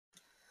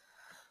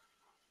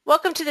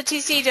Welcome to the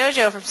TC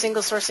Dojo from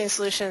Single Sourcing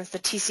Solutions. The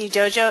TC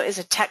Dojo is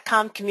a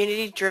TechComm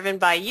community driven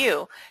by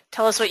you.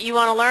 Tell us what you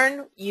want to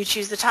learn, you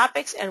choose the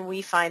topics, and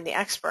we find the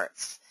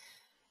experts.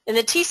 In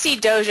the TC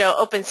Dojo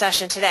open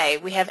session today,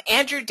 we have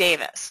Andrew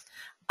Davis.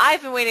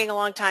 I've been waiting a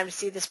long time to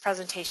see this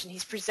presentation.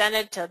 He's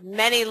presented to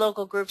many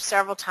local groups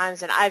several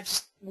times, and I've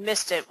just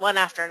missed it one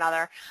after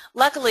another.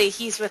 Luckily,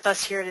 he's with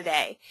us here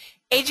today.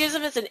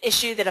 Ageism is an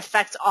issue that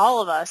affects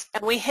all of us,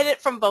 and we hit it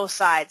from both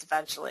sides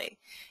eventually.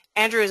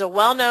 Andrew is a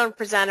well-known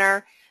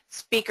presenter,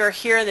 speaker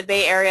here in the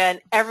Bay Area,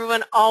 and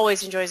everyone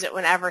always enjoys it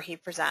whenever he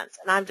presents.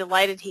 And I'm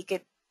delighted he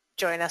could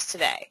join us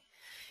today.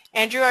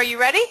 Andrew, are you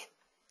ready?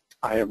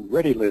 I am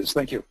ready, Liz.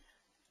 Thank you.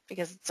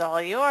 Because it's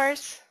all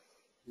yours.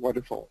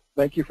 Wonderful.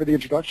 Thank you for the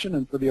introduction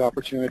and for the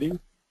opportunity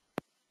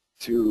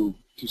to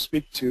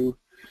speak to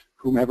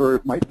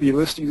whomever might be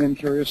listening and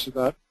curious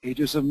about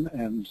ageism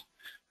and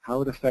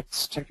how it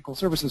affects technical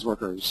services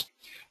workers.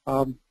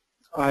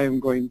 I am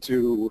going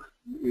to,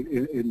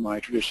 in my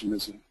tradition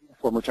as a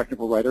former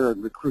technical writer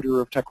and recruiter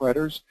of tech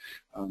writers,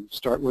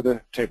 start with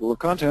a table of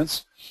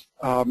contents.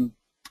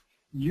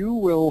 You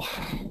will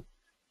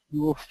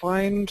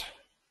find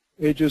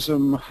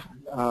ageism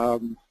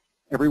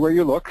everywhere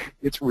you look.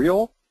 It's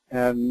real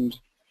and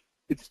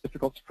it's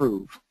difficult to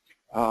prove.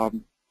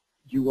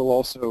 You will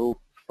also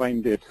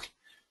find it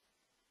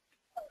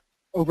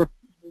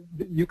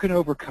you can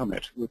overcome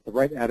it with the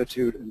right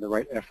attitude and the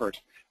right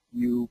effort.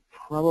 You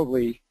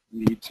probably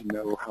need to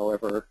know,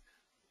 however,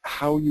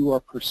 how you are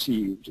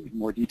perceived in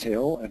more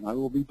detail, and I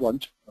will be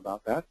blunt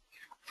about that.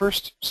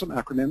 First, some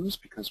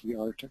acronyms, because we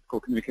are technical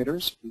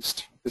communicators, at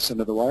least at this end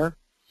of the wire.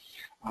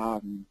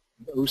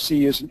 OC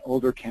is an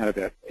older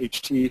candidate,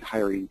 HT,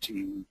 hiring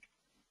team.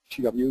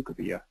 TW could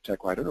be a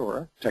tech writer or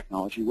a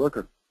technology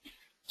worker.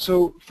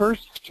 So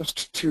first,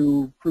 just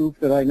to prove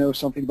that I know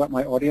something about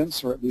my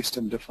audience, or at least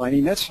am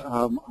defining it,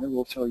 I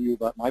will tell you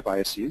about my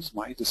biases,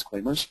 my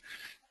disclaimers,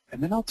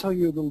 and then I'll tell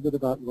you a little bit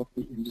about what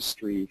the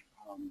industry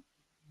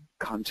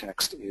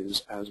context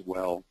is as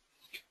well.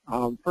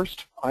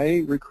 First,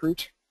 I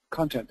recruit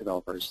content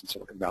developers in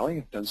Silicon Valley.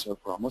 I've done so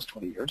for almost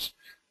 20 years.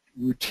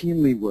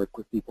 Routinely work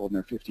with people in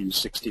their 50s,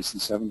 60s,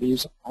 and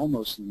 70s.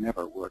 Almost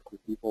never work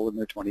with people in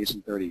their 20s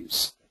and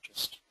 30s.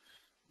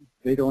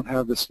 They don't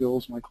have the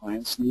skills my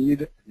clients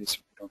need, and they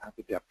certainly don't have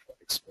the depth of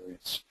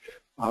experience.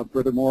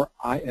 Furthermore,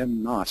 I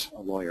am not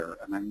a lawyer,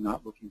 and I'm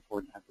not looking for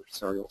an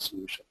adversarial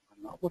solution.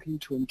 I'm not looking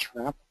to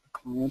entrap a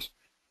client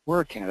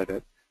or a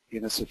candidate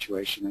in a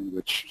situation in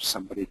which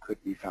somebody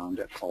could be found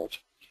at fault.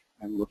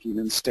 I'm looking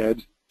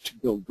instead to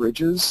build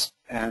bridges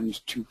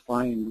and to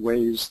find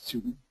ways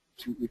to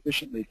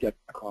efficiently get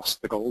across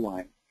the goal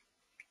line.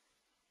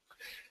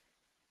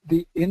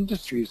 The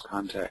industry's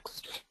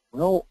context,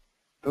 well,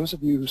 those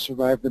of you who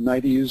survived the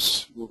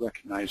 90s will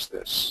recognize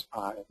this.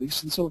 At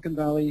least in Silicon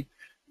Valley,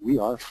 we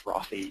are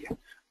frothy,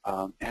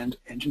 and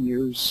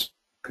engineers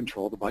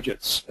control the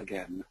budgets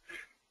again.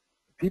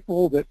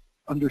 People that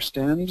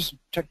understand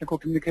technical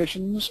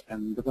communications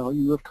and the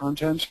value of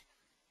content,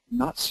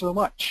 not so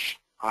much.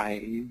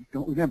 I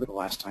don't remember the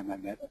last time I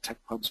met a tech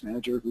pubs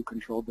manager who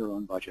controlled their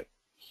own budget.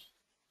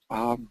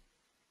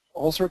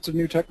 All sorts of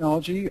new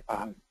technology,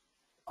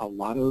 a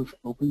lot of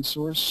open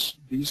source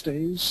these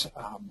days.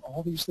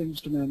 All these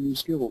things demand new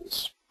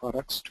skills.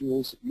 Products,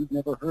 tools that you've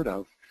never heard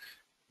of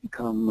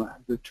become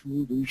the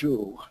tool du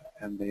jour,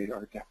 and they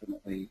are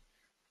definitely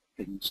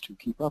things to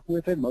keep up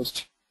with, and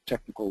most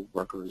technical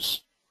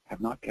workers have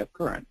not kept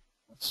current.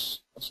 That's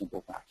a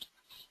simple fact.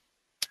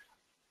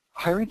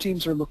 Hiring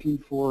teams are looking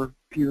for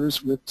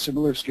peers with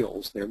similar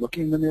skills. They're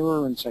looking in the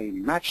mirror and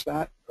saying, match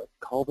that, but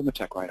call them a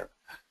tech writer.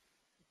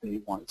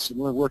 They want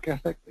similar work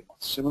ethic, they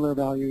want similar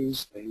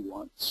values, they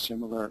want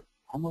similar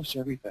almost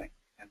everything,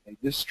 and they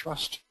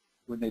distrust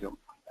when they don't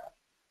find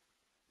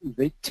that.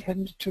 They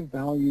tend to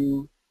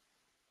value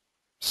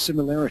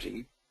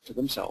similarity to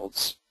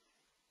themselves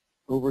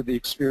over the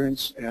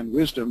experience and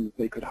wisdom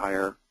they could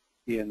hire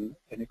in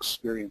an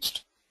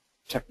experienced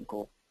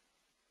technical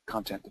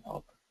content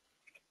developer.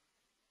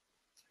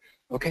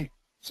 Okay,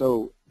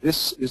 so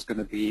this is going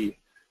to be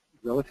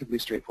relatively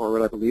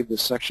straightforward, I believe,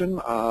 this section.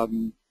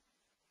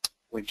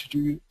 When should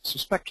you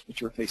suspect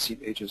that you're facing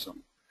ageism?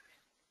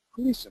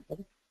 Pretty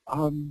simple.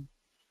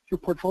 Your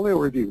portfolio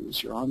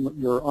reviews, your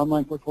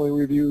online portfolio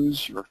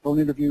reviews, your phone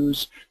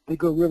interviews, they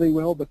go really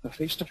well, but the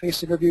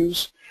face-to-face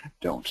interviews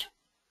don't.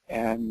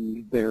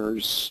 And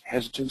there's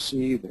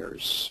hesitancy,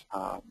 there's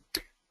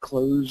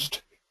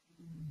closed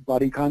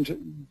body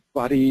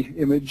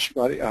image,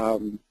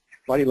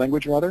 body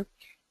language rather,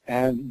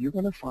 and you're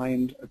going to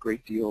find a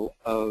great deal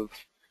of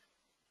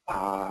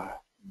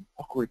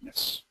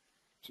awkwardness,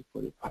 to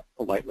put it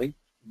politely,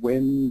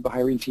 when the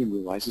hiring team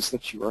realizes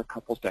that you are a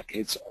couple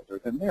decades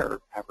older than their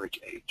average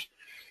age.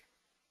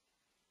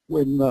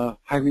 When the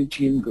hiring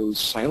team goes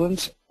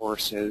silent or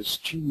says,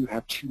 gee, you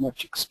have too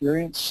much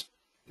experience,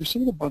 they're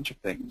saying a bunch of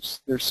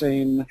things. They're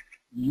saying,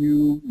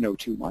 you know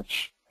too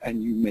much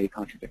and you may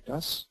contradict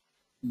us.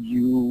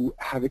 You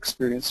have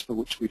experience for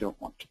which we don't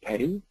want to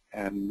pay,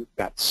 and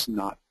that's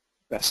not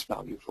best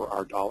value for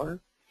our dollar.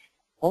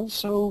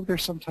 Also, they're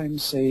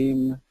sometimes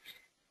saying,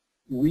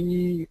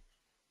 we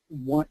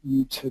want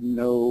you to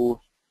know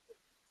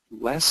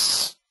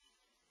less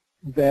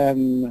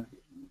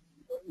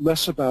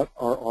about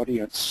our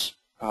audience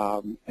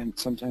and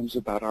sometimes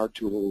about our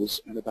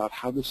tools and about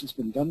how this has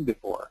been done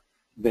before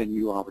than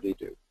you already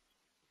do.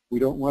 We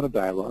don't want a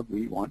dialogue.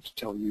 We want to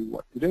tell you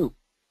what to do.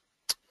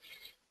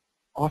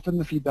 Often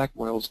the feedback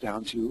boils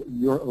down to,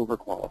 you're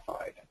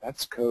overqualified.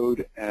 That's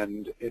code,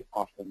 and it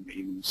often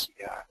means,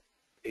 yeah,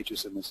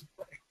 ageism is at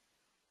play.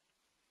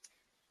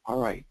 All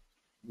right,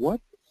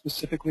 what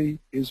specifically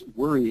is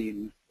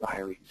worrying the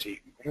hiring team?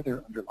 What are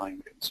their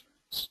underlying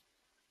concerns?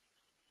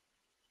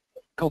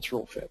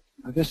 Cultural fit.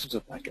 Now, this is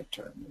a blanket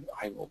term.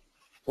 I will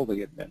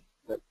fully admit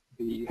that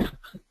the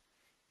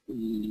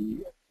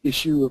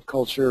issue of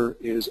culture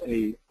is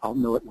a I'll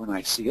know it when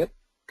I see it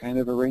kind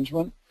of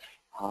arrangement.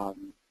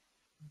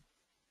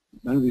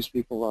 None of these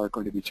people are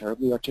going to be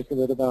terribly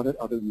articulate about it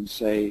other than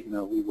say, you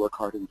know, we work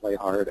hard and play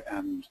hard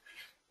and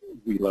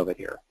we love it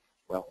here.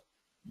 Well,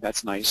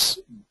 that's nice,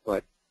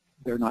 but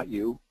they're not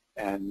you,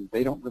 and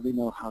they don't really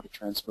know how to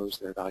transpose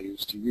their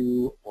values to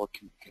you or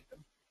communicate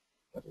them,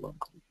 let alone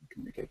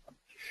communicate them.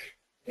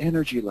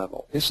 Energy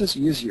level. This is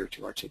easier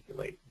to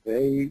articulate.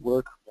 They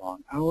work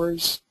long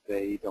hours.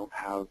 They don't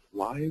have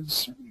lives,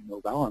 certainly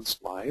no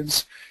balanced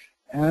lives,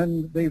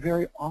 and they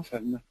very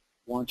often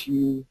want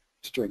you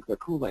to drink the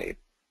Kool-Aid.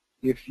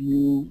 If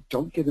you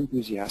don't get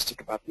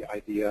enthusiastic about the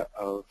idea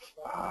of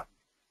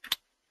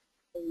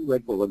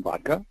Red Bull and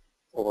vodka,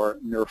 or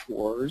Nerf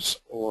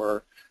wars,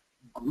 or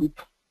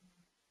group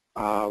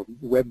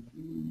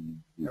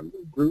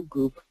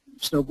group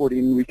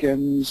snowboarding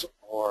weekends,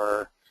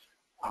 or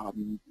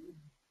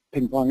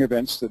ping pong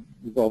events that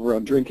revolve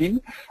around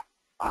drinking,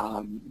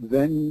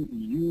 then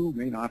you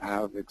may not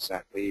have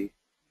exactly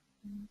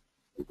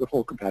the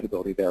full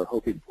compatibility they're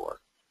hoping for.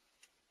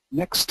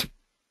 Next,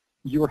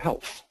 your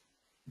health.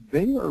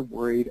 They are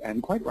worried,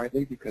 and quite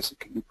rightly, because it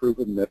can be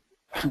proven that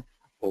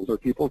older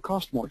people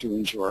cost more to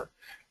insure.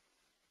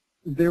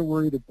 They're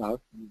worried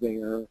about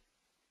their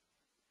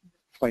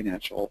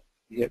financial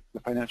hit, the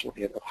financial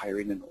hit of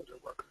hiring an older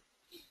worker.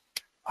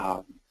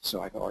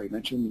 So I've already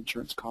mentioned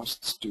insurance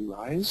costs do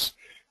rise.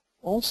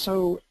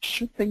 Also,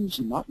 should things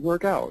not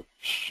work out,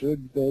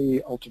 should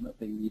they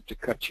ultimately need to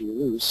cut you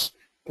loose,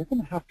 they're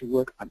going to have to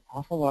work an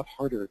awful lot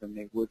harder than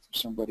they would for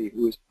somebody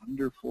who is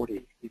under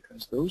 40,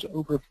 because those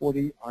over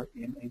 40 are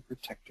in a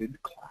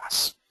protected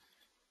class.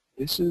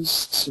 This is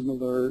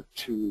similar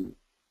to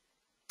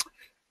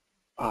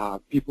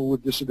people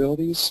with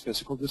disabilities,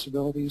 physical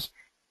disabilities,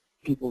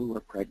 people who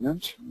are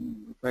pregnant,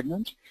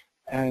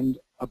 and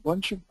a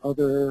bunch of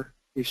other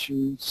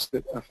issues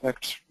that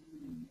affect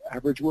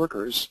average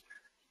workers,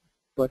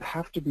 but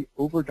have to be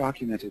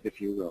over-documented,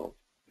 if you will,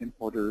 in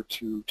order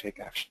to take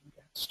action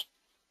against.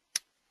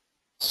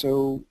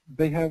 So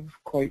they have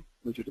quite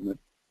legitimate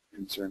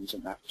concerns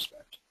in that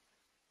respect.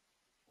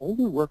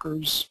 Older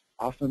workers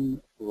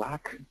often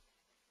lack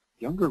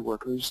younger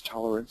workers'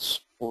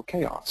 tolerance for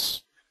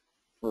chaos.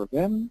 For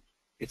them,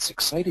 it's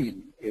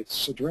exciting,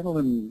 it's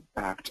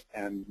adrenaline-packed,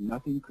 and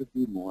nothing could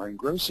be more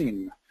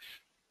engrossing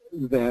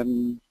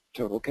than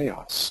total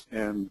chaos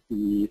and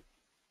the,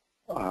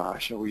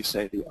 shall we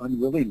say, the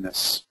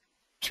unwillingness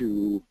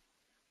to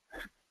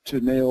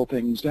nail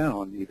things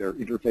down, either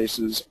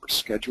interfaces or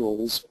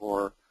schedules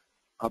or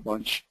a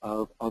bunch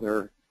of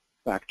other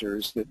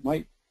factors that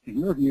might, in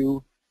your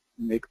view,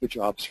 make the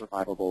job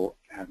survivable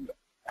and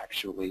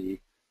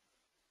actually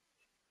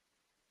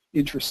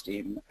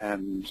interesting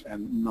and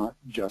not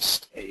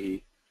just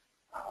a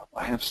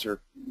hamster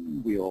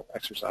wheel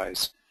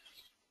exercise.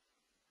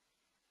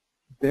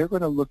 They're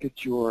going to look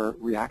at your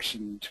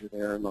reaction to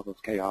their love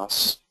of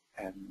chaos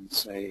and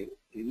say,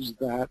 is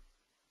that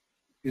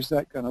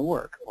going to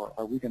work, or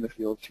are we going to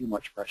feel too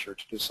much pressure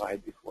to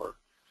decide before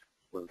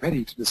we're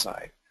ready to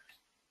decide?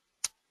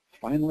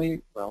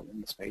 Finally, well, in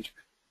this page,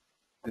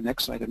 the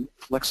next item,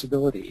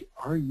 flexibility.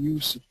 Are you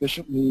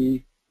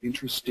sufficiently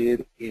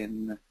interested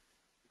in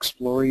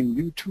exploring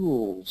new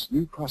tools,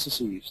 new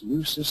processes,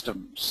 new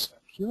systems?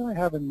 Here I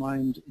have in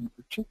mind, in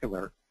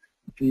particular,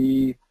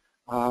 the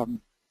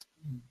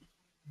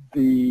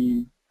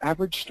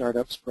average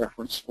startup's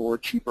preference for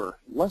cheaper,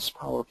 less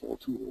powerful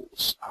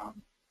tools.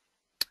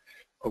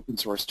 Open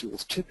source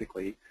tools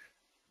typically,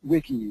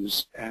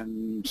 wikis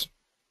and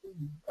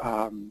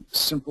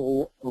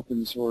simple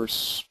open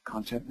source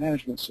content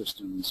management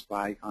systems,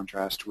 by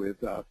contrast with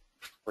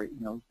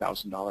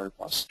 $1,000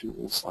 plus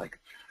tools like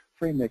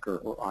FrameMaker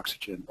or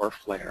Oxygen or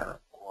Flare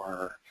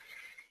or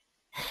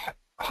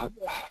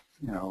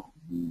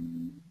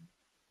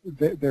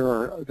there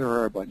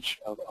are a bunch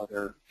of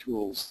other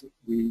tools that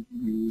we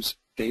use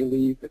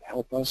daily that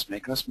help us,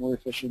 make us more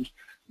efficient,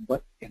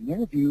 but in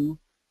their view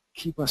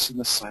keep us in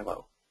the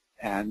silo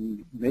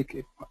and make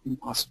it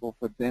impossible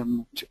for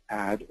them to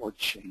add or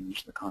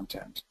change the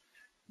content.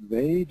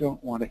 They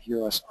don't want to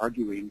hear us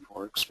arguing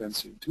for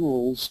expensive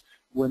tools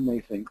when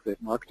they think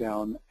that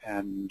Markdown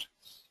and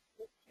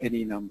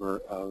any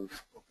number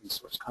of open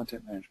source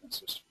content management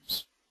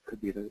systems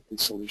could be the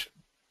solution.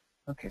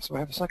 Okay, so I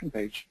have a second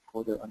page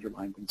for the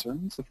underlying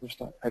concerns, the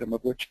first item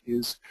of which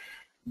is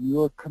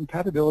your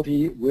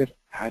compatibility with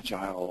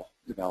agile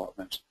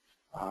development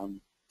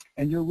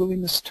and your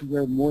willingness to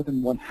wear more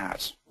than one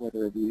hat,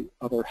 whether the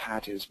other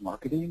hat is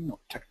marketing or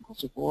technical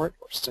support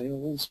or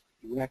sales,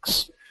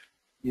 UX.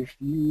 If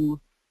you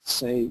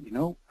say, you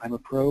know, I'm a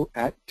pro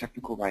at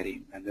technical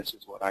writing, and this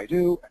is what I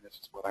do, and this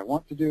is what I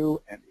want to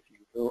do, and if you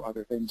throw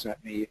other things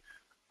at me,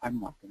 I'm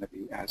not going to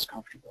be as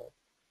comfortable.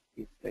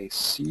 If they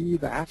see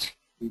that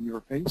in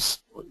your face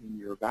or in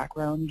your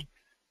background,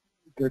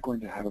 they're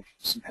going to have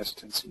some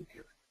hesitancy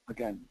here.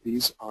 Again,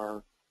 these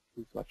are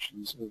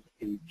reflections of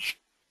age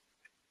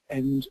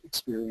and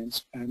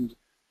experience and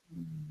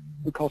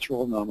the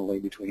cultural anomaly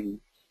between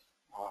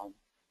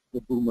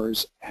the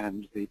boomers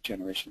and the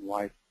Generation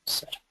Y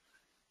set.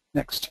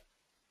 Next,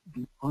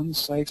 the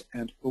on-site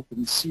and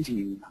open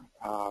seating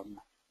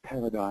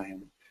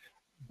paradigm.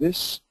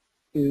 This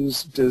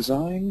is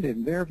designed,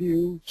 in their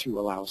view, to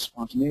allow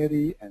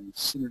spontaneity and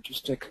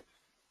synergistic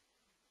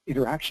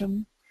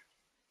interaction.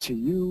 To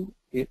you,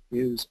 it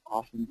is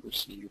often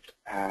perceived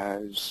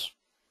as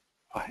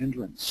a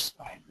hindrance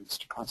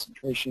to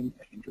concentration,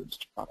 a hindrance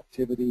to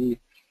productivity,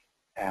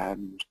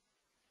 and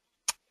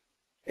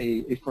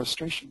a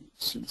frustration,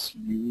 since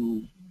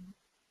you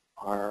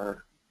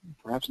are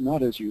perhaps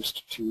not as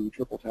used to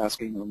triple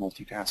tasking or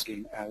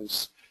multitasking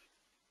as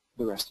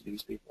the rest of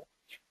these people.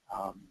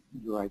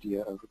 Your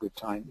idea of a good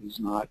time is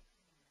not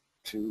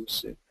to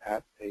sit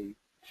at a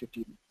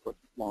 50-foot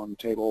long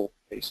table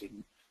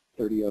facing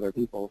 30 other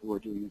people who are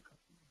doing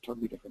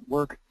totally different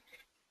work,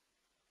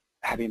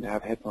 having to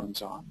have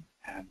headphones on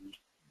and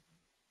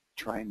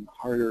trying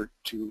harder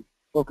to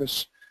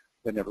focus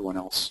than everyone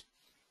else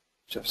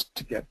just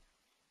to get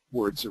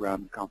words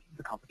around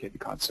the complicated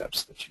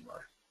concepts that you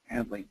are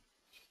handling.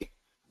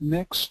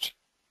 Next,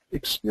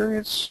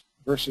 experience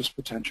versus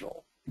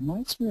potential. In my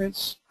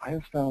experience, I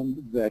have found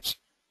that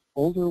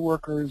older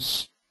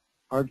workers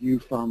argue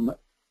from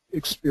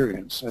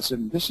experience, as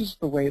in this is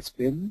the way it's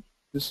been,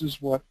 this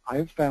is what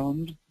I've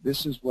found,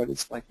 this is what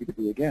it's likely to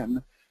be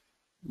again.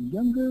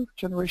 Younger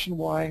Generation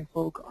Y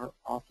folk are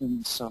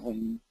often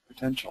selling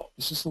potential.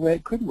 This is the way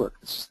it could work.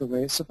 This is the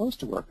way it's supposed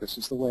to work. This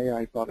is the way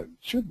I thought it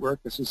should work.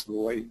 This is the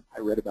way I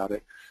read about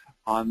it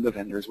on the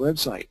vendor's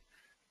website.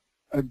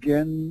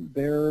 Again,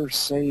 they're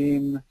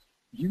saying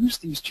use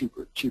these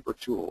cheaper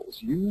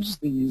tools. Use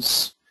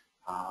these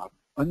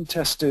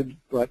untested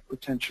but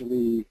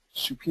potentially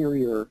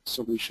superior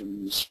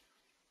solutions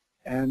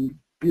and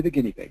be the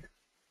guinea pig.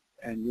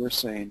 And you're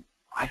saying,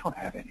 I don't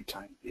have any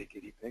time to be a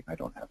guinea pig. I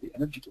don't have the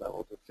energy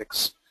level to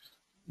fix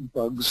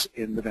bugs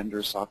in the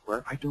vendor's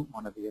software. I don't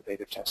want to be a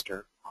beta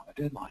tester on a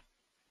deadline.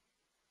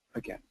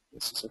 Again,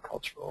 this is a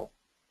cultural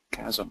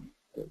chasm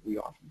that we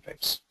often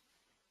face.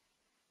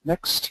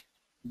 Next,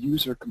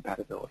 user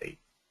compatibility.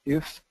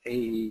 If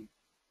a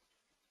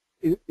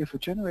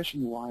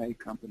Generation Y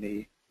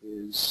company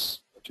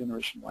is, a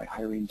Generation Y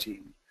hiring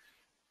team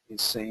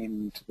is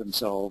saying to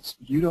themselves,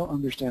 you don't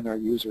understand our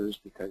users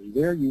because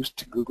they're used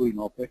to Googling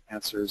all quick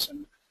answers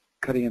and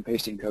cutting and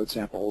pasting code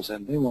samples,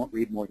 and they won't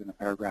read more than a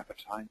paragraph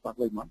at a time,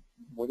 probably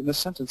more than a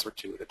sentence or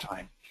two at a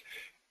time.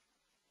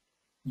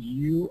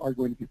 You are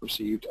going to be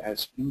perceived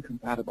as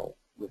incompatible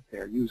with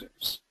their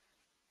users.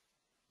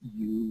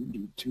 You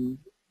need to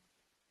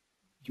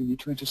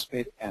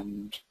anticipate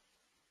and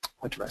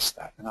address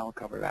that, and I'll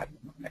cover that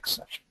in the next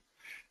section.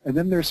 And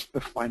then there's the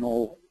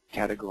final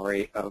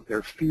category of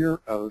their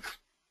fear of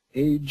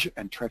age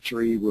and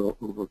treachery will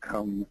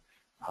overcome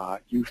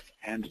youth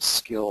and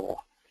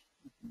skill.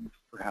 You've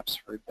perhaps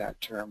heard that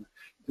term.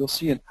 You'll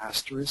see an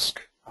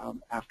asterisk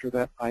after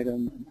that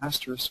item. An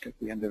asterisk at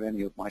the end of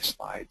any of my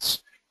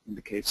slides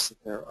indicates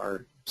that there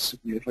are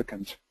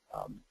significant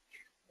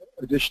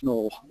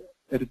additional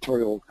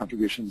editorial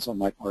contributions on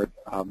my part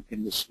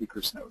in the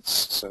speaker's notes,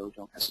 so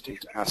don't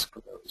hesitate to ask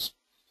for those.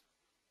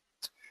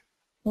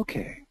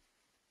 Okay,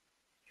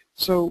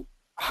 so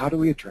how do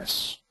we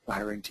address the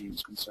hiring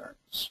team's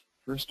concerns?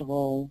 First of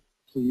all,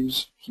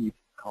 please keep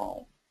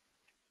calm.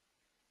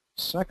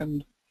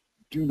 Second,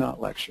 do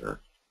not lecture.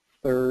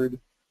 Third,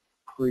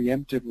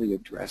 preemptively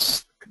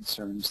address the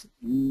concerns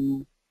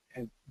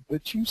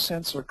that you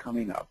sense are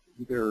coming up,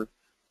 either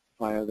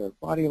via their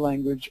body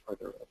language or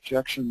their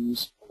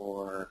objections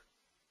or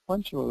a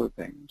bunch of other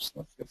things.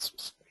 Let's get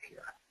specific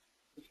here.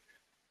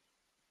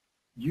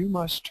 You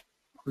must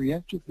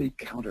preemptively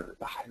counter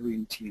the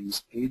hiring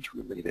team's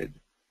age-related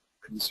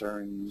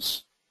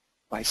concerns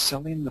by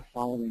selling the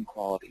following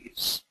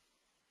qualities.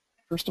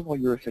 First of all,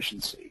 your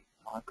efficiency.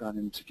 I've gone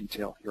into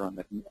detail here on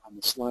the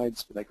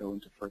slides, but I go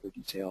into further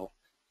detail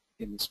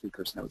in the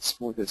speaker's notes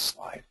for this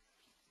slide.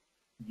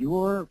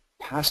 Your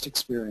past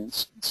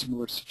experience in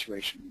similar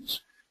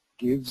situations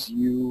gives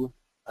you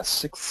a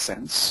sixth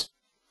sense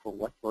for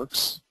what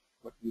works,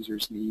 what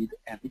users need,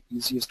 and the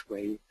easiest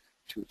way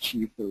to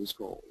achieve those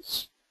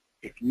goals.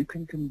 If you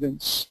can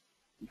convince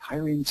the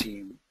hiring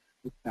team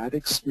that that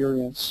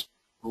experience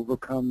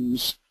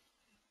overcomes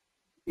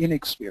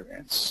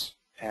inexperience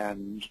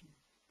and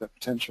the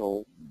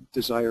potential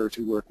desire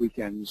to work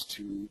weekends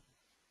to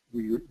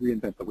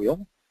reinvent the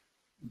wheel,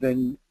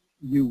 then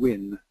you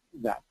win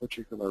that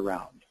particular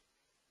round.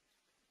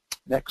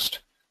 Next,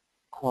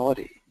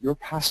 quality. Your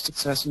past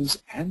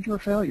successes and your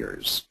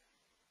failures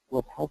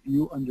will help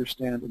you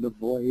understand and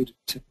avoid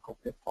typical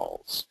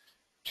pitfalls,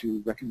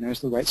 to recognize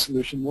the right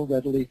solution more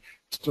readily,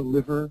 to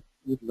deliver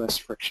with less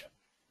friction.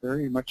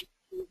 Very much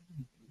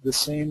the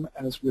same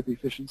as with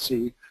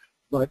efficiency,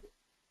 but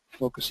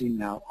focusing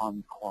now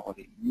on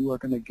quality. You are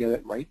going to get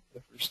it right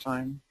the first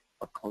time,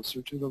 or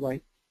closer to the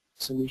right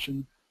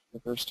solution the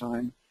first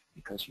time,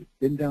 because you've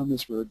been down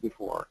this road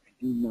before, and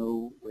you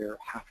know where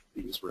half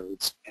of these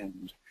roads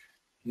end,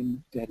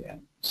 in dead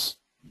ends.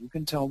 You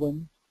can tell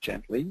them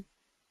gently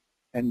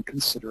and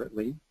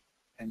considerately,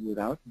 and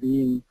without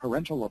being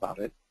parental about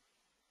it,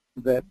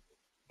 that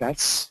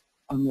that's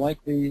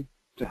unlikely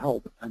to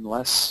help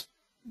unless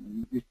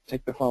you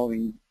take the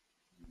following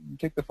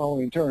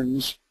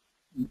turns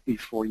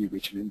before you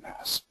reach an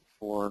impasse,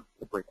 before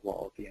the brick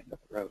wall at the end of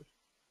the road.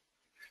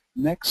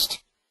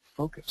 Next,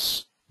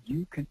 focus.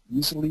 You can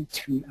easily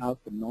tune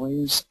out the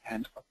noise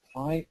and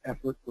apply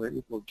effort where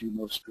it will do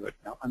most good.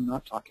 Now, I'm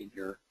not talking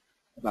here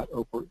about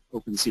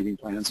open seating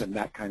plans and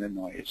that kind of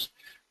noise,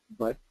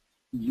 but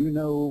you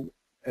know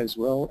as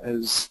well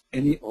as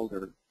any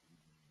older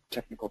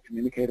technical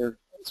communicator,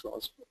 as well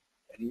as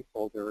any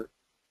older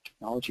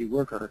technology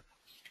worker,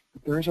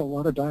 that there is a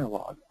lot of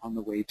dialogue on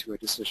the way to a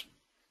decision.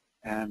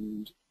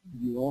 And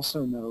you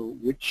also know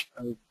which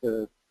of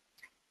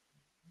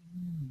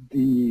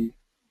the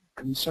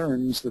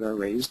concerns that are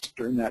raised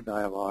during that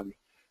dialogue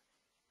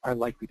are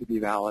likely to be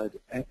valid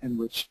and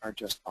which are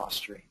just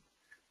posturing.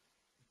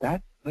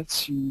 That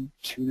lets you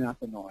tune out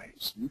the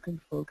noise. You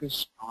can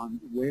focus on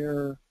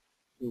where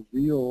the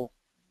real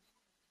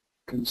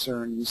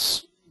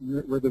concerns,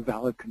 where the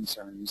valid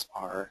concerns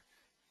are,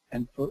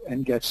 and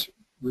get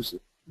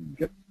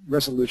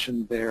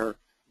resolution there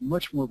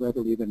much more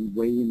readily than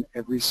weighing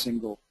every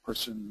single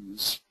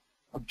person's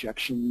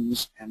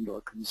objections and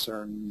or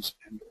concerns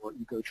and or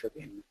ego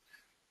tripping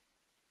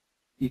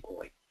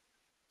equally.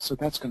 So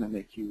that's going to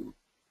make you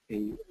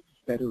a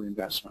better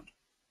investment.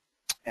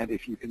 And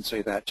if you can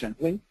say that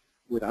gently,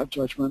 without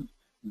judgment,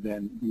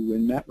 then you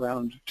win that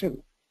round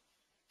too.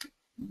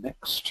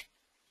 Next,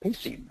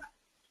 pacing.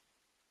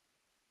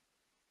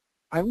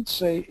 I would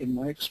say, in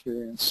my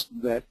experience,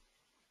 that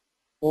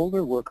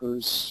older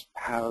workers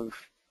have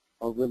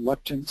a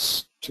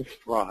reluctance to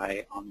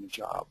fry on the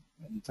job.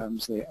 Many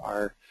times they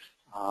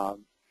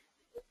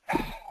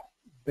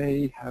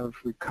have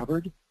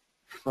recovered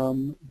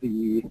from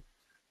the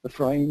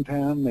frying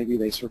pan. Maybe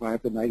they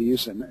survived the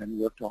 90s and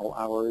worked all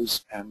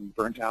hours and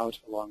burnt out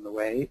along the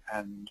way,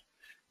 and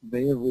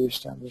they have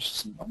reestablished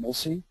some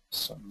normalcy,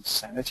 some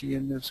sanity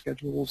in their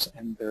schedules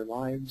and their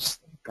lives.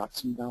 They've got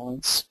some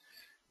balance.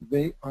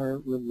 They are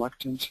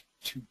reluctant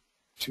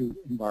to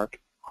embark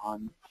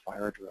on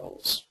fire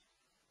drills.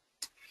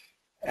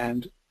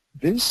 And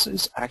this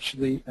is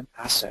actually an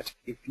asset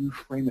if you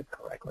frame it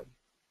correctly.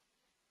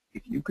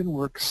 If you can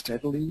work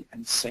steadily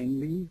and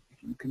sanely,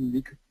 if you can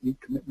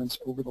meet commitments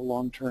over the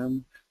long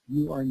term,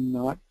 you are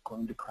not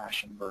going to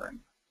crash and burn.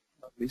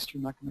 At least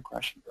you're not going to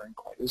crash and burn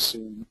quite as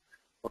soon,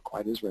 or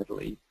quite as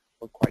readily,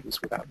 or quite as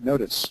without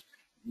notice.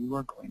 You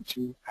are going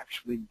to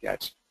actually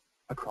get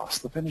across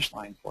the finish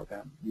line for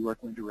them. You are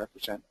going to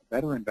represent a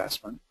better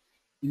investment,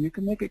 and you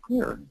can make it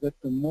clear that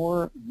the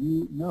more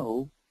you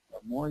know, the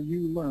more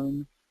you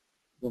learn,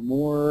 the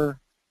more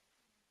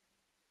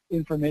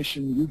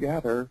information you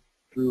gather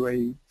through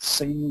a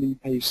sanely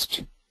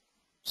paced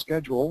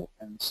schedule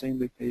and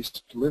sanely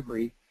paced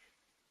delivery,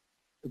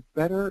 the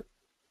better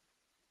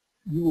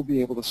you will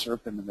be able to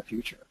serve them in the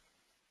future.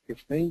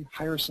 If they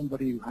hire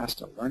somebody who has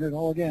to learn it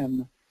all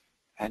again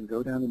and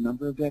go down a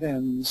number of dead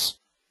ends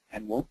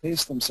and won't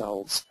pace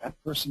themselves,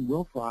 that person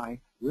will fry,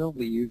 will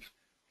leave,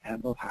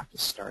 and they'll have to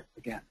start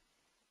again.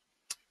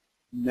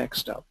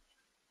 Next up,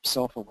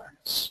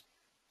 self-awareness.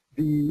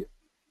 The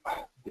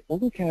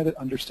older candidate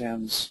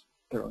understands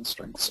their own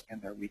strengths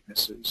and their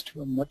weaknesses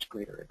to a much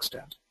greater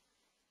extent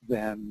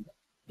than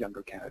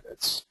younger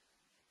candidates.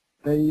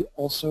 They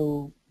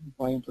also,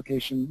 by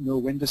implication, know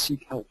when to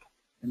seek help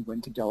and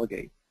when to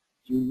delegate.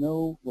 You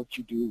know what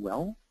you do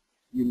well,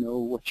 you know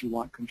what you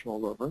want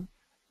control over,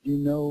 you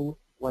know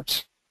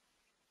what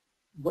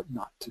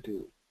not to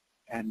do,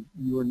 and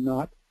you're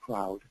not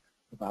proud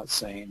about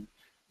saying,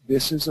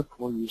 this is a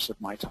poor use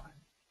of my time.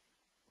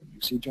 When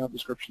you see job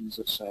descriptions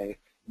that say,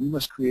 you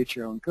must create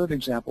your own code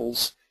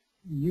examples,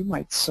 you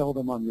might sell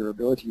them on your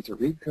ability to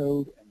read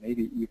code and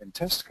maybe even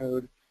test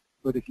code,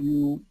 but if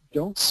you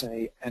don't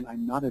say, and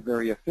I'm not a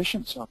very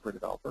efficient software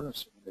developer,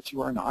 assuming that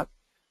you are not,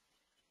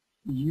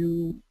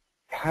 you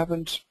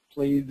haven't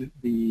played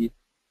the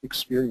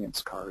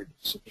experience card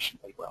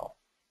sufficiently well.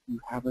 You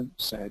haven't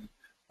said,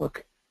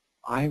 look,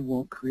 I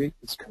won't create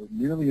this code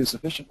nearly as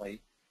efficiently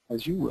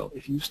as you will.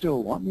 If you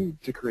still want me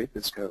to create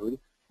this code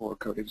for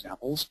code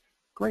examples,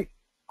 great,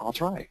 I'll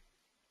try.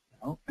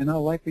 And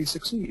I'll likely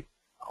succeed.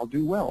 I'll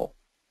do well,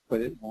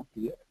 but it won't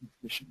be an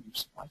efficient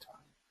use of my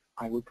time.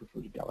 I would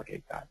prefer to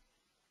delegate that.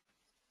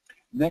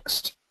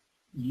 Next,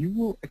 you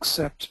will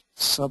accept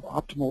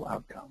suboptimal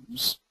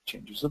outcomes,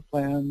 changes of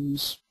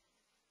plans,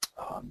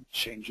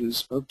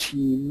 changes of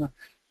team,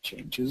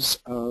 changes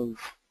of,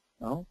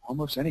 well,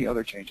 almost any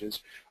other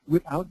changes,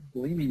 without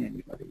blaming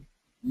anybody.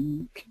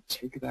 You can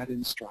take that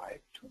in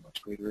stride to a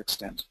much greater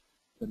extent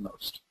than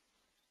most.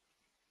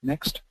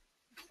 Next,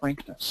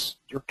 frankness.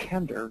 Your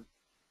candor,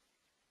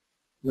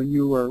 when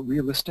you are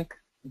realistic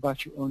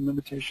about your own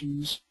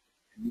limitations,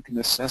 and you can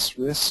assess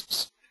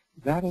risks,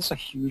 that is a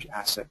huge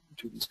asset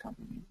to these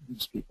companies,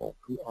 these people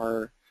who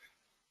are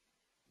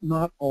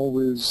not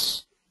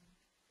always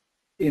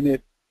in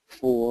it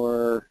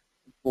for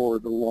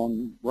the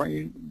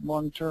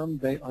long term.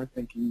 They are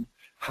thinking,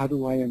 how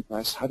do I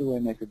impress? How do I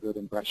make a good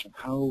impression?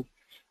 How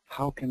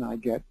can I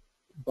get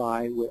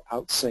by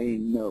without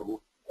saying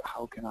no?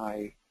 How can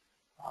I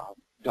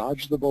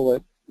dodge the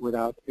bullet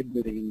without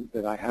admitting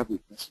that I have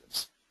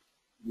weaknesses?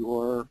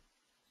 Your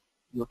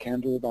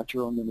candor about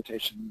your own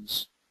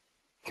limitations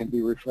can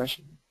be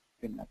refreshing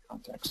in that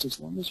context, as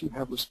long as you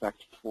have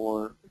respect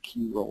for the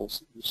key roles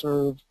that you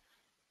serve.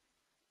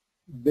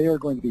 They are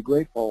going to be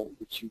grateful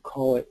that you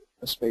call it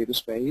a spade,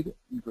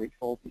 and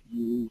grateful that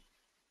you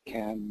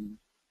can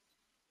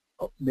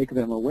make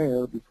them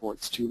aware before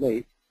it's too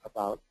late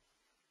about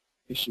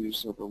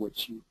issues with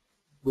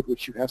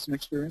which you have some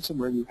experience and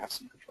where you have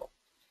some control.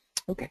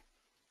 Okay,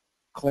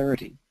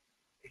 clarity.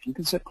 If you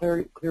can set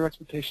clear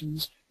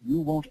expectations, you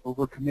won't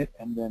overcommit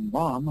and then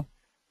bomb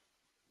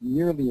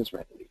nearly as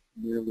readily,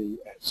 nearly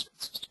as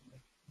consistently.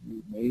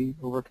 You may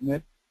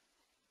overcommit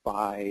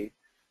by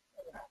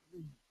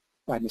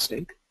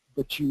mistake,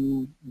 but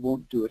you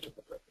won't do it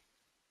deliberately.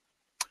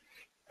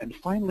 And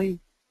finally,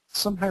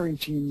 some hiring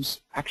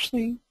teams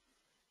actually,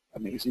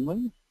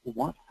 amazingly,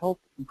 want help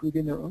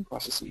improving their own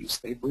processes.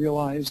 They've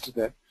realized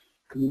that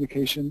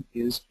communication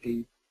is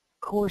a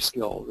core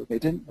skill that they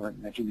didn't learn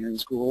in engineering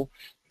school,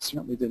 they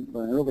certainly didn't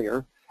learn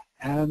earlier,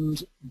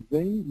 and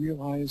they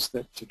realize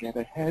that to get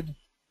ahead,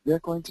 they're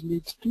going to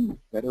need to do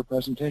better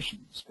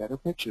presentations, better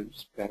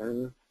pitches,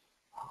 better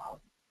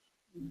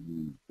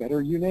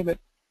you name it,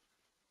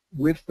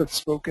 with the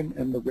spoken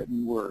and the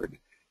written word.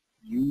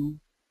 You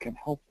can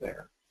help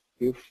there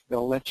if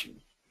they'll let you.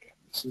 Again,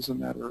 this is a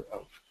matter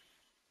of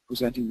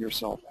presenting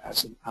yourself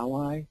as an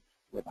ally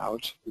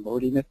without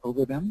lording it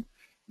over them.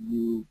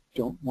 You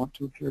don't want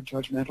to appear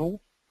judgmental,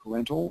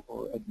 parental,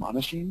 or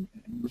admonishing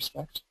in any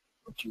respect,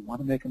 but you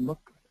want to make them look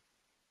good.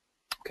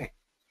 Okay.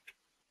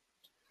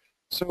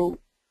 So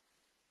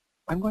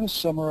I'm going to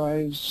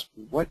summarize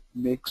what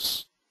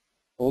makes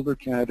older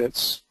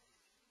candidates,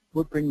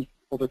 what brings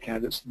older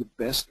candidates the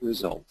best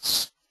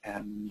results.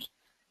 And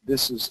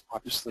this is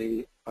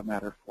obviously a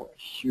matter for a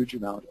huge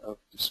amount of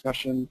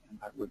discussion, and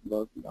I would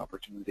love the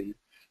opportunity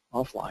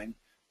offline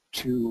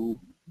to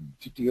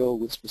deal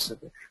with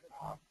specific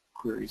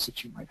queries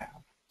that you might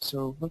have.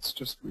 So let's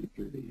just read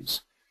through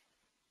these.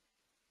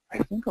 I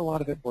think a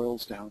lot of it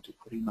boils down to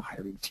putting the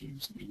hiring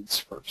team's needs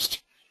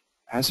first.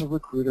 As a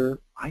recruiter,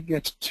 I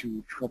get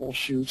to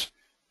troubleshoot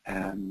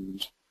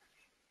and,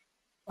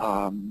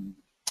 oh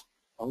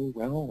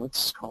well,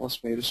 let's call a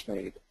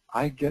spade.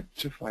 I get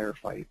to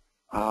firefight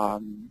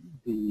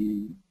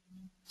the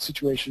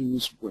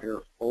situations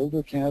where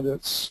older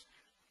candidates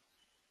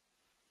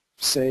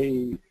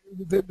say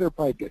that their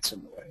pride gets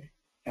in the way,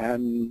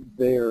 and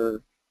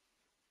their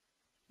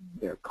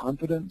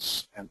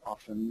confidence and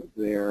often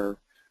their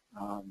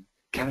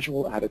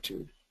casual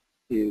attitude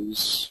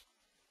is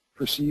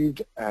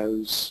perceived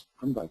as,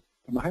 from the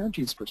hiring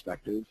team's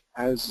perspective,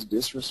 as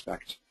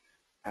disrespect,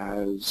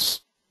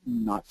 as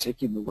not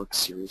taking the work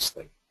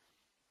seriously.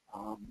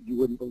 You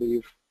wouldn't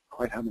believe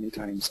quite how many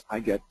times I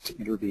get to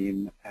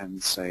intervene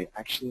and say,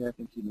 actually, I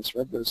think you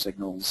misread those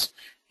signals.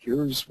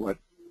 Here's what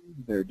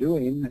they're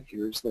doing,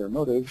 here's their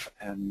motive,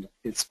 and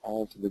it's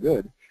all to the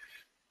good.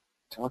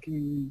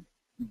 Talking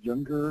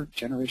younger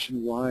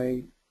Generation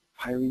Y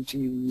hiring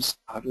teams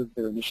out of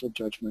their initial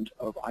judgment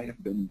of, I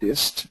have been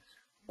dissed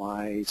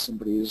by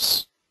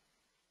somebody's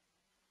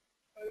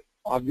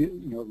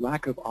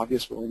lack of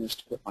obvious willingness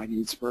to put my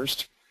needs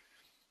first,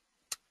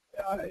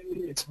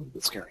 it's a little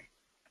bit scary.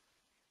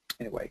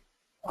 Anyway,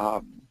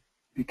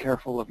 be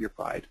careful of your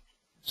pride.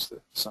 It's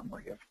the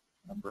summary of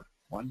number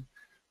 1.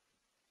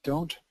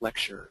 Don't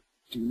lecture.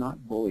 Do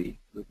not bully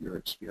with your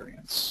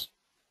experience.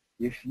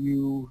 If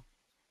you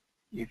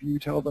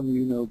tell them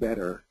you know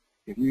better,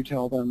 if you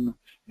tell them,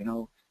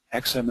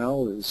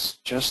 XML is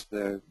just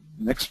the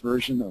next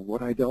version of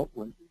what I dealt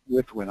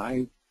with when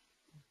I,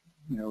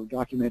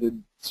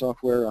 documented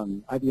software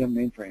on IBM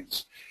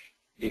mainframes,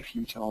 if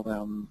you tell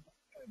them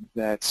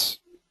that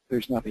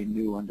there's nothing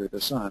new under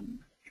the sun,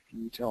 if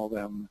you tell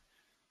them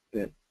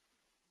that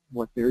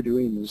what they're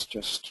doing is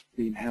just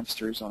being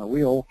hamsters on a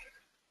wheel,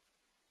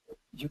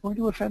 you're going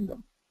to offend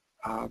them.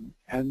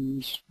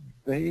 And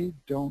they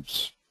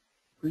don't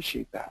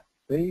appreciate that.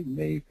 They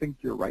may think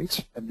you're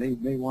right, and they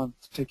may want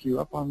to take you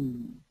up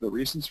on the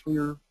reasons for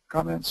your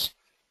comments,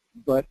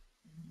 but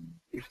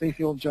if they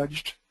feel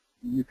judged,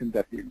 you can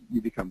bet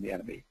you become the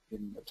enemy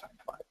in no time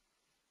flies.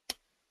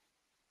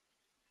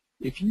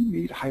 If you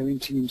meet hiring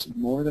teams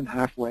more than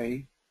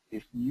halfway,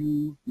 if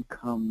you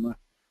become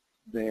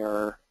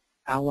their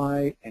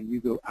ally and you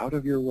go out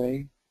of your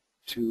way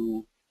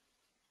to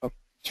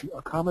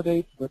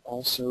accommodate but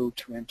also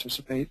to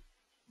anticipate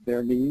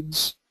their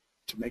needs,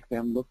 to make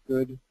them look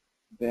good,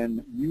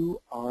 then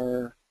you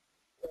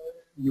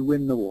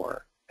win the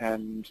war.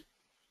 And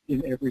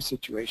in every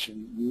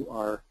situation, you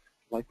are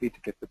likely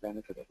to get the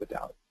benefit of the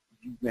doubt.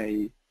 You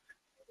may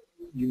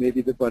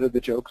be the butt of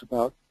the jokes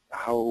about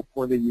how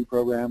poorly you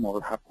program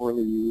or how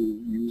poorly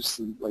you use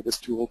the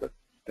latest tool that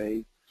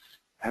they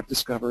have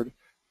discovered,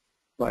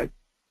 but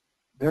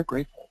they're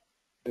grateful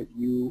that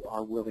you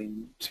are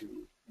willing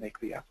to make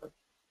the effort.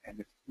 And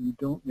if you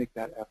don't make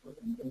that effort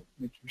and don't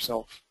make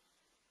yourself,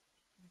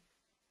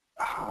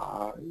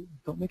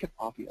 don't make it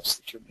obvious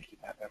that you're making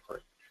that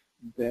effort,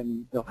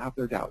 then they'll have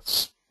their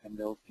doubts and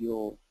they'll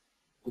feel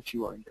that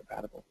you are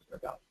incompatible with their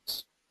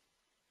values.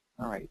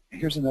 All right,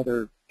 here's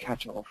another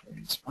catch-all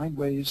phrase. Find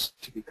ways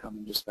to become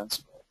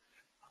indispensable.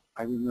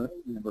 I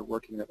remember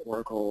working at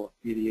Oracle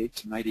 88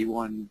 to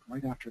 91,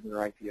 right after their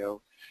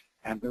IPO,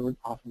 and there were an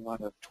awful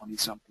lot of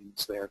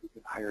 20-somethings there who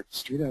could hire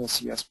straight out of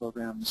CS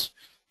programs.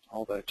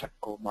 All the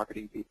technical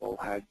marketing people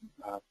had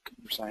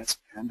computer science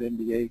and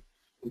MBA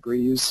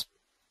degrees,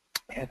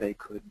 and they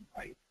couldn't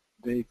write.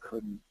 They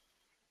couldn't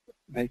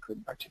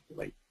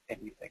articulate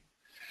anything.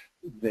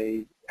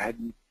 They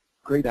had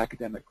great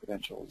academic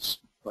credentials,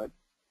 but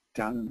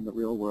down in the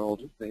real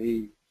world,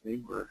 they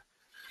were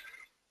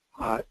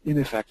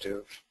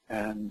ineffective,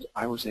 and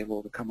I was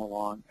able to come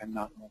along and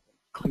not only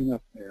clean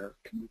up their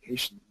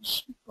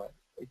communications, but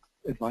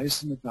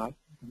advise them about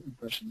the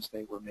impressions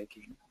they were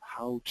making,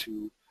 how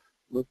to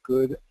look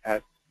good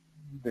at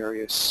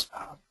various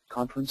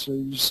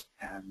conferences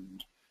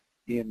and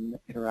in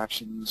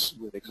interactions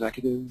with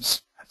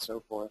executives and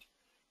so forth.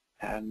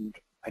 And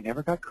I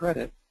never got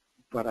credit,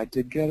 but I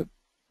did get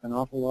an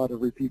awful lot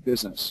of repeat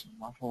business,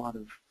 an awful lot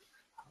of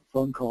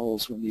phone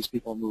calls when these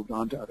people moved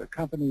on to other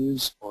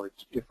companies or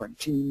to different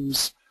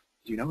teams.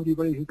 Do you know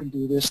anybody who can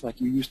do this like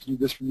you used to do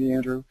this for me,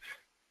 Andrew?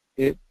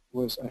 It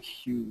was a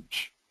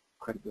huge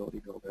credibility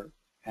builder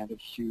and a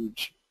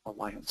huge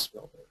alliance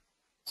builder.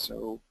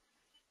 So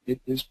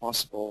it is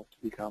possible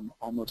to become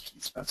almost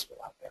indispensable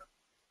out there.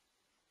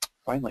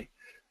 Finally,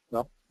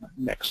 well,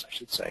 next I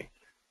should say,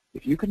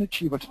 if you can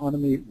achieve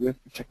autonomy with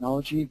the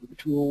technology, with the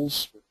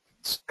tools, with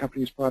the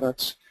company's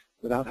products,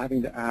 without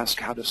having to ask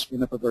how to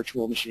spin up a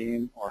virtual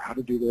machine or how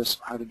to do this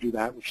or how to do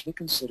that, which they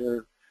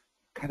consider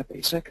kind of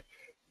basic,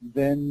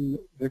 then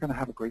they're going to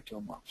have a great deal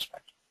more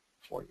respect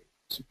for you.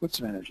 So put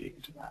some energy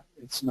into that.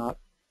 It's not,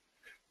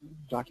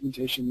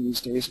 documentation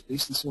these days, at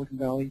least in Silicon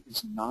Valley,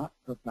 is not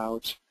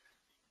about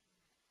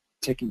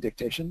taking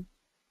dictation.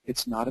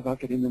 It's not about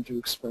getting them to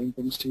explain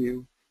things to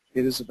you.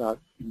 It is about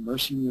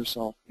immersing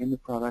yourself in the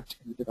product,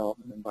 in the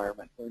development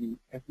environment, learning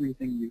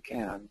everything you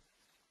can.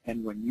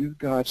 And when you've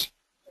got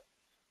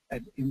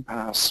an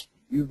impasse,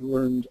 you've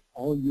learned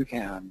all you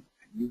can,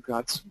 and you've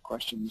got some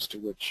questions to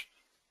which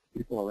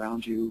people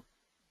around you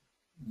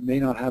may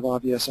not have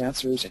obvious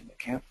answers, and you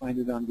can't find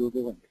it on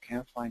Google, and you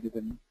can't find it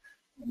in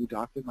any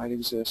doc that might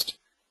exist,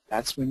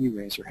 that's when you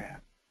raise your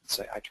hand and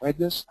say, I tried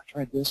this, I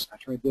tried this, I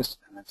tried this,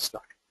 and I'm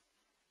stuck.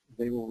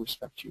 They will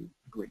respect you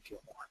a great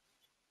deal more.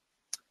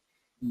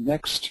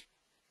 Next,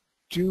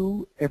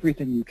 do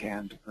everything you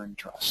can to earn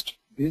trust.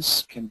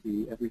 This can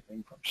be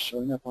everything from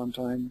showing up on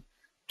time,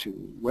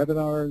 to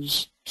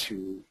webinars,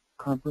 to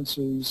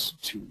conferences,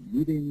 to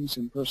meetings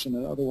in person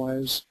and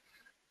otherwise,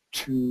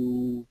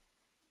 to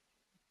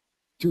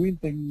doing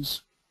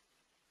things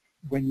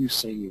when you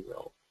say you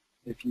will.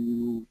 If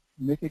you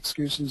make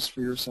excuses for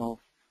yourself,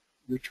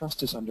 your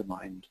trust is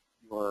undermined,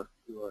 your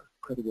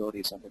credibility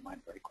is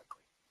undermined very quickly.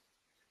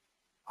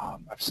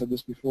 I've said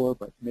this before,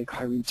 but make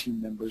hiring team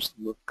members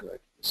look good.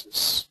 This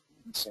is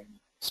in the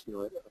same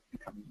spirit of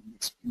becoming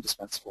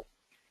indispensable.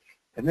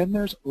 And then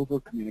there's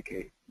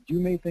over-communicate. You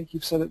may think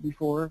you've said it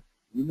before.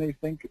 You may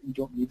think you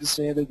don't need to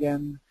say it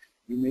again.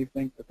 You may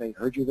think that they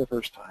heard you the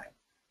first time.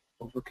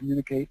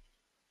 Over-communicate.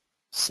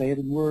 Say it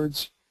in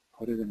words.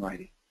 Put it in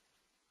writing.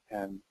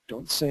 And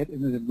don't say it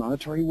in an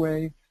admonitory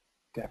way.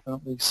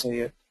 Definitely say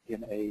it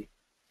in a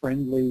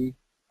friendly,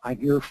 I'm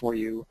here for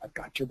you, I've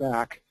got your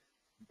back,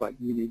 but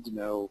you need to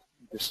know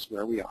this is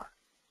where we are.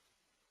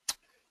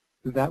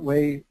 That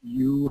way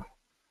you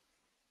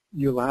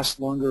last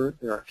longer,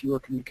 there are fewer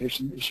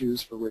communication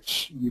issues for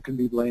which you can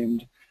be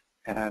blamed,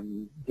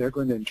 and they're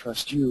going to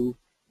entrust you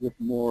with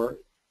more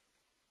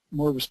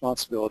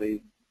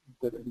responsibility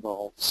that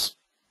involves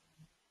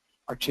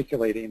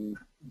articulating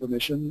the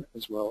mission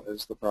as well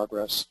as the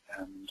progress,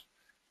 and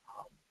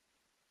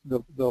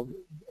they'll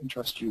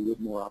entrust you with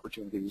more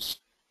opportunities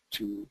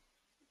to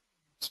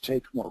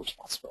take more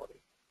responsibility.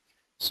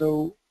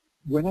 So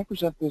when I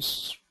present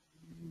this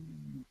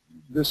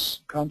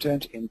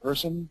content in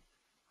person,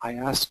 I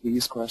ask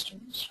these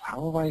questions.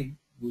 How have I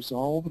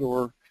resolved,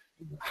 or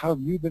how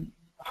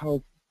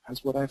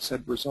has what I've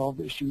said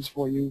resolved issues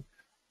for you,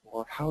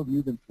 or how have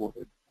you been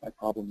thwarted by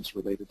problems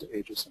related to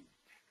ageism?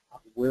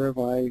 Where have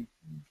I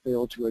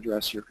failed to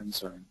address your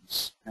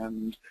concerns?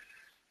 And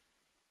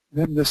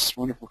then this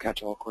wonderful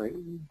catch-all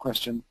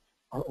question,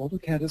 are older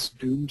candidates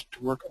doomed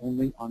to work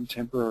only on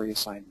temporary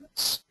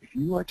assignments? If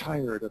you are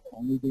tired of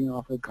only being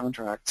offered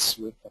contracts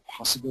with the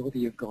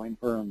possibility of going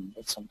perm,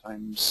 but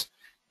sometimes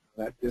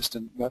that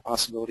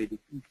possibility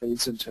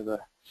fades into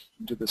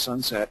the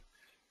sunset,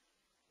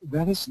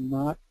 that is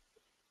not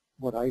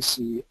what I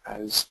see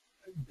as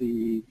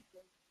the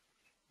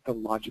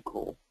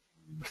logical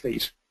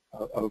fate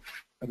of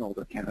an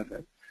older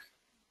candidate.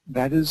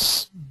 That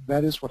is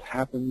what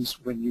happens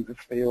when you have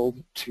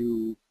failed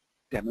to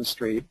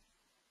demonstrate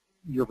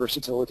your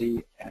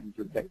versatility and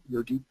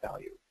your deep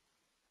value.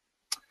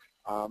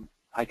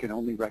 I can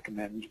only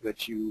recommend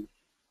that you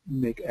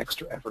make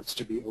extra efforts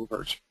to be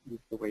overt with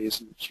the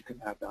ways in which you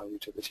can add value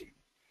to the team.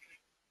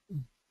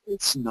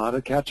 It's not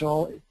a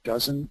catch-all. It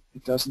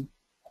doesn't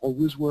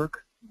always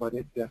work, but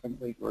it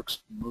definitely works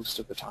most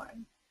of the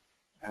time.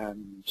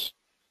 And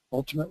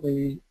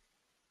ultimately,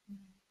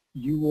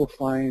 you will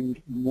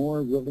find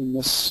more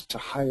willingness to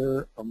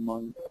hire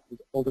among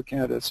older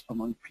candidates,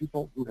 among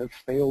people who have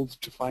failed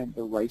to find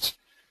the right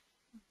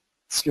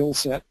skill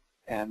set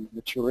and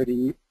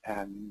maturity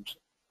and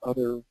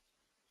other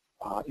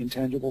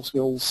intangible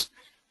skills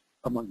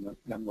among the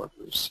young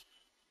workers.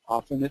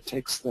 Often it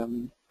takes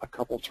them a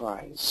couple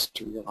tries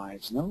to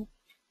realize, no,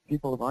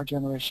 people of our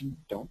generation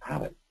don't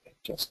have it. They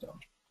just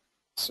don't.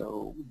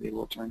 So they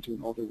will turn to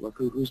an older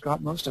worker who's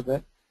got most of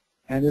it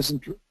and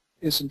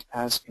isn't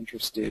as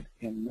interested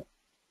in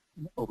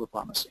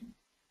overpromising.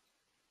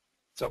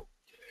 So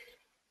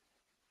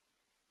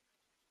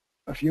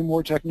a few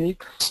more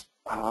techniques.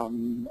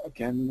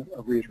 Again,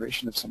 a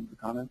reiteration of some of the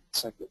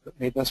comments I've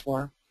made thus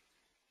far.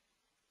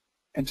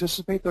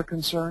 Anticipate their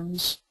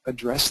concerns,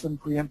 address them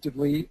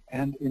preemptively,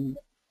 and in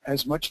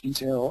as much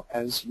detail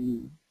as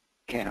you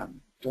can.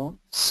 Don't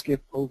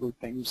skip over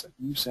things that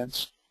you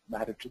sense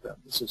matter to them.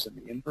 This is in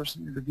the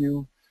in-person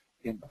interview,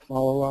 in the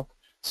follow-up,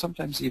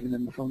 sometimes even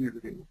in the phone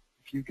interview.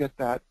 If you get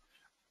that,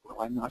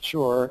 well, I'm not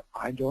sure,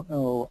 I don't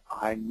know,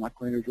 I'm not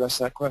going to address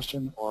that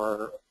question,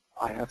 or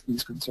I have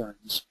these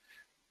concerns,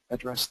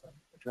 address them.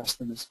 Address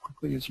them as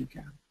quickly as you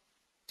can.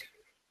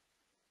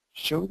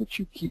 Show that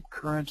you keep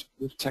current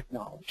with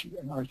technology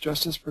and are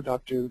just as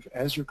productive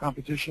as your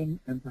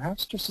competition and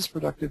perhaps just as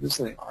productive as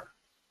they are.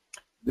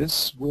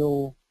 This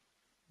will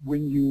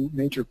win you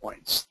major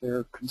points.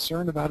 They're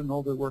concerned about an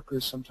older worker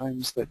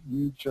sometimes that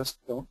you just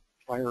don't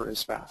fire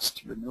as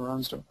fast. Your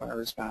neurons don't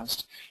fire as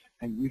fast,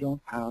 and you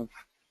don't have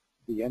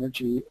the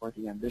energy or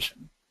the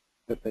ambition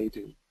that they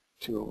do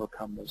to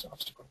overcome those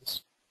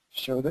obstacles.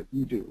 Show that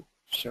you do.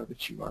 Show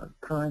that you are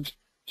current.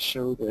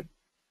 Show that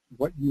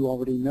what you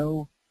already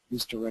know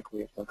is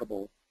directly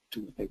applicable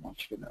to what they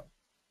want you to know.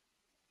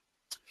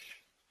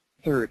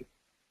 Third,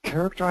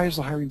 characterize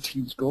the hiring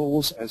team's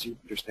goals as you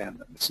understand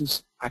them. This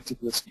is active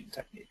listening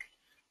technique.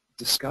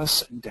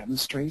 Discuss and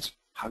demonstrate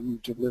how you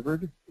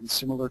delivered in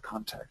similar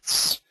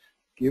contexts.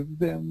 Give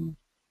them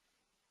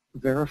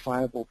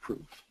verifiable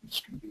proof. This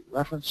can be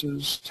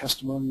references,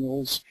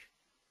 testimonials,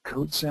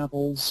 code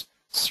samples,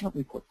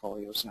 certainly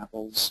portfolio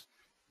samples.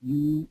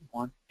 You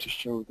want to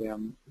show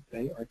them that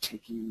they are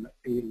taking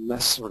a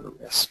lesser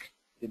risk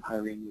in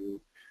hiring you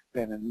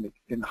than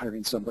in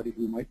hiring somebody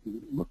who might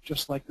look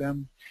just like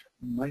them,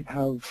 might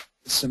have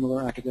a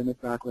similar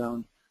academic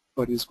background,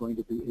 but is going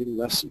to be a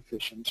less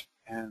efficient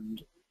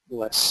and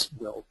less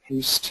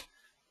well-paced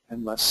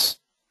and less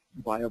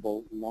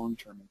viable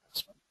long-term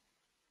investment.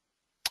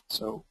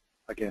 So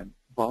again,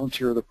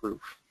 volunteer the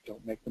proof.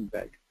 Don't make them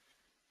beg.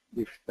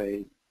 If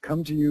they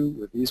come to you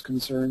with these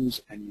concerns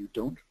and you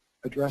don't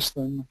address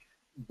them,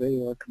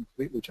 they are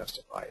completely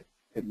justified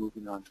in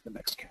moving on to the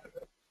next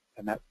candidate.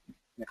 And that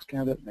next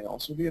candidate may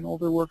also be an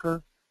older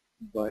worker,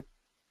 but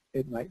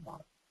it might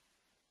not.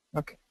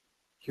 Okay,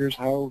 here's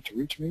how to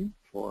reach me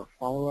for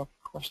follow-up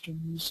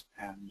questions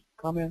and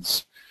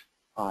comments.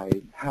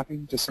 I'm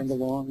happy to send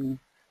along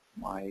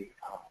my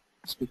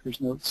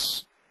speaker's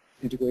notes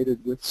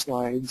integrated with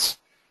slides,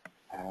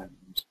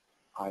 and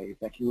I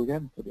thank you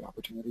again for the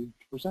opportunity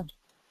to present.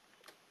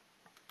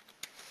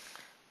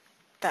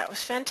 That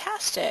was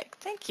fantastic.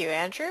 Thank you,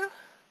 Andrew.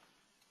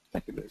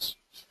 Thank you, Liz.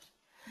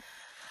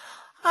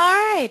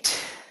 All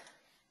right.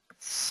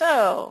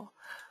 So,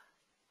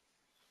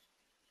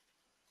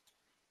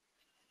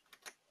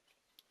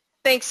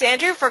 thanks,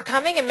 Andrew, for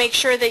coming, and make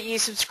sure that you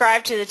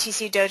subscribe to the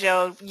TC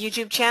Dojo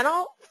YouTube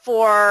channel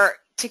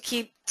to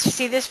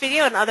see this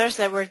video and others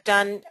that were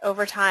done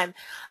over time.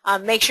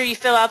 Make sure you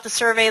fill out the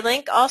survey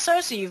link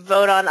also so you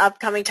vote on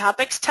upcoming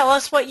topics. Tell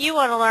us what you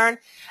want to learn,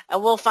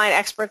 and we'll find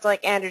experts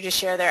like Andrew to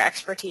share their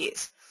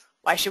expertise.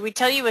 Why should we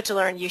tell you what to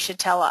learn? You should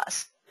tell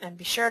us. And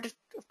be sure, to,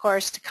 of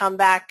course, to come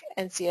back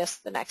and see us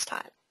the next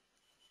time.